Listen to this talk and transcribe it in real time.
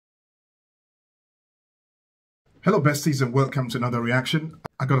Hello besties and welcome to another reaction.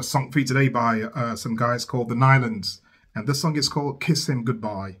 I got a song for you today by some guys called the NYLONS, and this song is called Kiss Him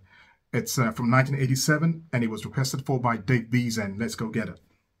Goodbye. It's from 1987 and it was requested for by Dave B's, and let's go get it.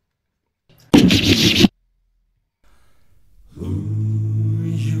 You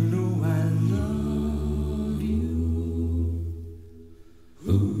know I love you.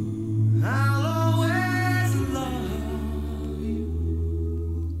 I'll always love you.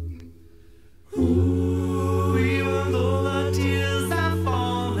 Even though the tears are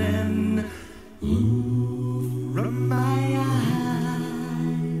falling from my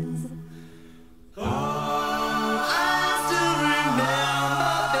eyes. Oh, I still remember,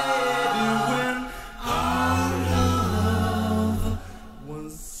 baby, when our love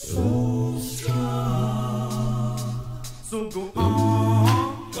was so strong. So go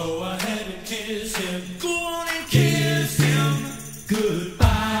on, go ahead and kiss him. Go on and kiss him.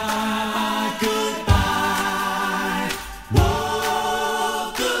 Goodbye, goodbye.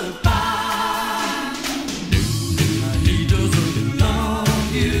 Whoa, goodbye. He doesn't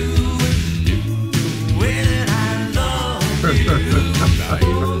love you the way that I love you.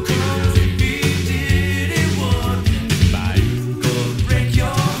 'Cause if he did, it would break your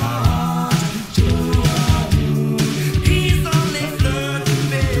heart. He's only flirting,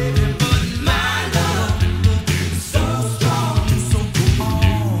 baby, but my love is so strong. So go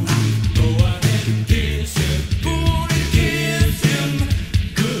on, go ahead and kiss him. Go on and kiss him.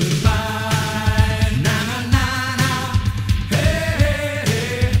 Goodbye, na na na na. Hey hey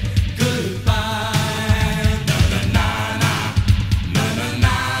hey. Goodbye, na na na na. Na na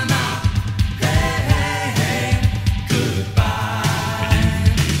na na. Hey hey hey. Goodbye.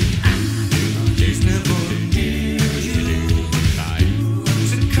 Just never knew you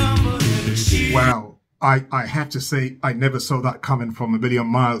to comfort and cheer. Wow, I have to say I never saw that coming from a million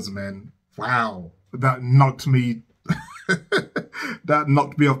miles, man. Wow, that knocked me that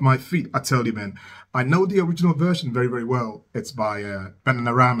knocked me off my feet, I tell you, man. I know the original version very, very well. It's by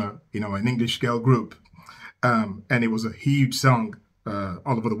Bananarama, an English girl group. And it was a huge song all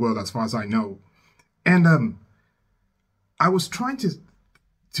over the world as far as I know. And I was trying to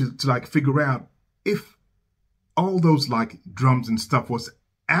like figure out if all those like drums and stuff was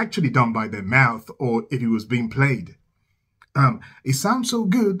actually done by their mouth or if it was being played. It sounds so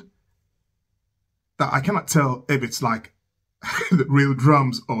good that I cannot tell if it's like the real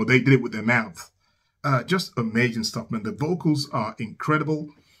drums or they did it with their mouth. Just amazing stuff, man. The vocals are incredible.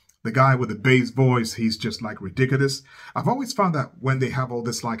 The guy with the bass voice, he's just like ridiculous. I've always found that when they have all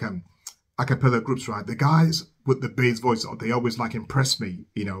this like a cappella groups, right, the guys with the bass voice, they always like impress me.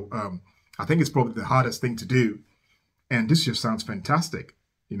 I think it's probably the hardest thing to do, and this just sounds fantastic.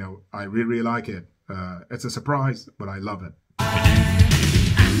 I really, really like it. It's a surprise, but I love it.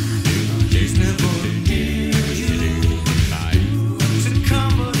 Just never knew you to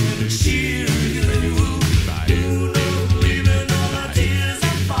comfort and cheer you. Even though the tears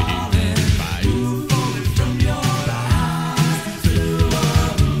are falling from your eyes.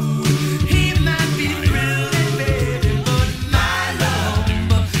 He might be brilliant, baby, but my love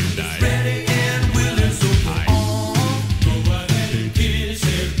is ready and willing. So go on, go ahead and kiss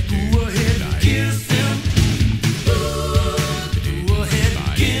him. Go ahead and kiss him. Go ahead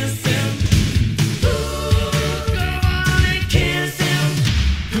and kiss him. Go on and kiss him.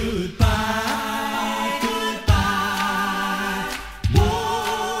 Goodbye, goodbye.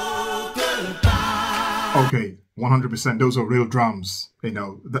 Whoa, goodbye. Okay, 100%. Those are real drums.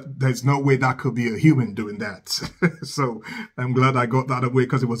 There's no way that could be a human doing that. So I'm glad I got that away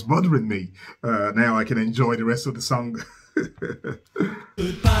because it was bothering me. Now I can enjoy the rest of the song.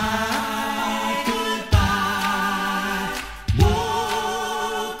 Goodbye, goodbye.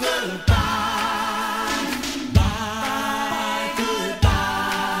 Whoa, goodbye. Bye, goodbye.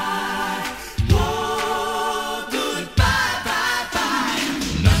 Whoa, goodbye, bye, bye.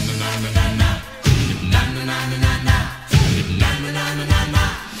 Na na na na na na. Na na na na na na. Na na na na na na.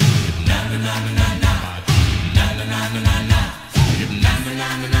 Na na na na na na. Na na na na na na. Na na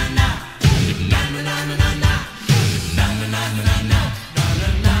na na na na. Na na na na na. Na na na na na.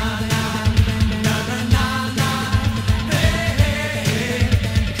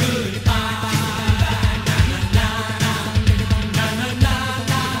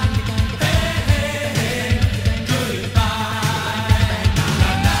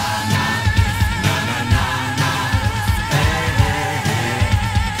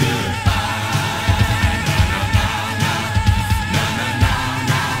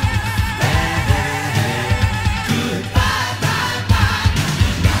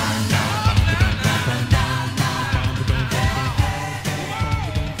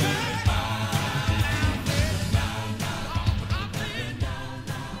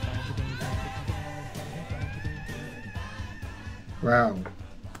 Wow.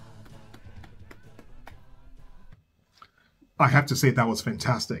 I have to say that was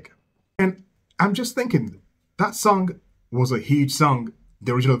fantastic. And I'm just thinking, that song was a huge song,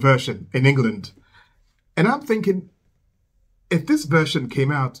 the original version in England. And I'm thinking, if this version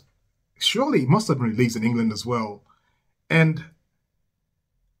came out, surely it must have been released in England as well. And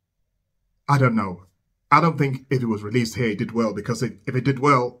I don't know. I don't think if it was released here, it did well, because if it did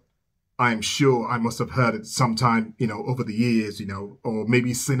well, I'm sure I must have heard it sometime, over the years, or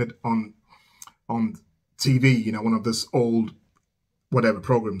maybe seen it on TV, one of those old whatever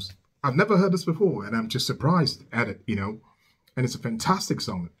programs. I've never heard this before, and I'm just surprised at it, And it's a fantastic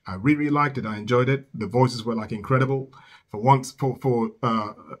song. I really, really liked it. I enjoyed it. The voices were like incredible. For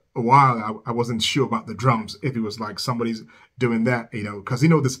a while, I wasn't sure about the drums, if it was like somebody's doing that, because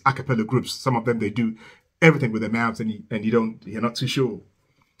this a cappella groups, some of them, they do everything with their mouths, and you're not too sure.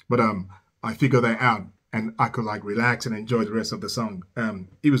 But I figured that out, and I could like relax and enjoy the rest of the song.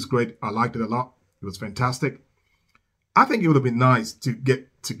 It was great. I liked it a lot. It was fantastic. I think it would have been nice to get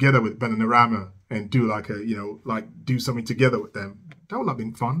together with Bananarama and do like do something together with them. That would have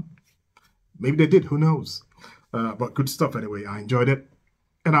been fun. Maybe they did, who knows? But good stuff anyway. I enjoyed it,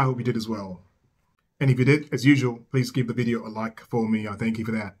 and I hope you did as well. And if you did, as usual, please give the video a like for me. I thank you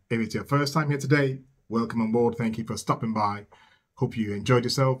for that. If it's your first time here today, welcome on board. Thank you for stopping by. Hope you enjoyed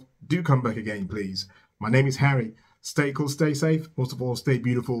yourself. Do come back again, please. My name is Harry. Stay cool, stay safe. Most of all, stay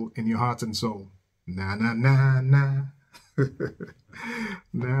beautiful in your heart and soul. Na na na na.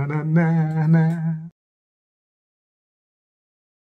 Na na na na.